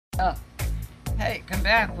Oh. Hey, come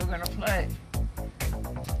back. We're gonna play.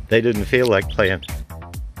 They didn't feel like playing.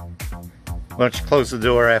 Why don't you close the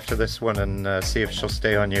door after this one and see if she'll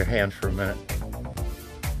stay on your hand for a minute.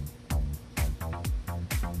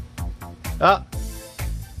 Ah,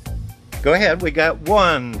 go ahead. We got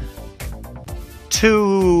 1,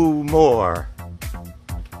 2 more.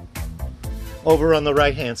 Over on the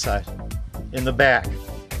right-hand side, in the back.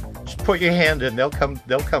 Just put your hand in. They'll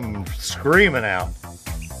come screaming out.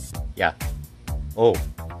 Yeah. Oh,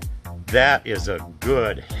 that is a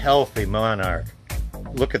good, healthy monarch.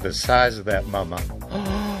 Look at the size of that mama.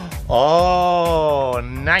 Oh,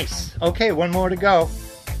 nice. Okay, 1 more to go.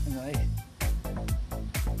 Nice.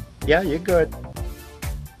 Yeah, you're good.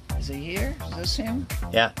 Is he here? Is this him?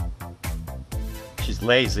 Yeah. She's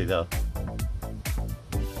lazy though.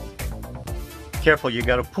 Careful, you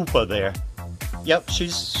got a poopa there. Yep,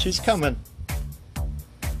 she's coming.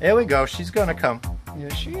 There we go. She's gonna come.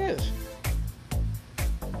 Yes, she is.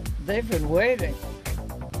 They've been waiting.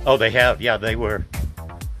 Oh, they have. Yeah, they were.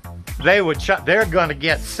 They're gonna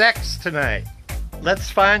get sex tonight. Let's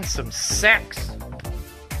find some sex.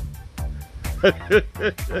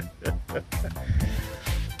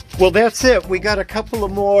 Well, that's it. We got a couple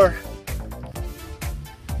of more.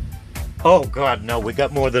 Oh God, no, we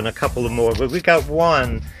got more than a couple of more, but we got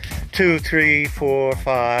 1, 2, 3, 4,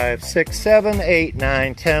 5, 6, 7, 8,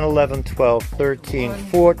 9, 10, 11, 12, 13,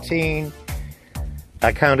 14.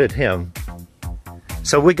 I counted him.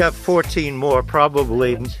 So we got 14 more,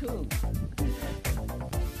 probably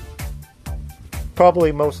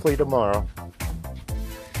mostly tomorrow.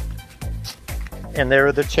 And there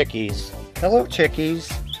are the chickies. Hello,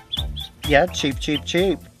 chickies. Yeah, cheep, cheep,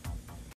 cheep.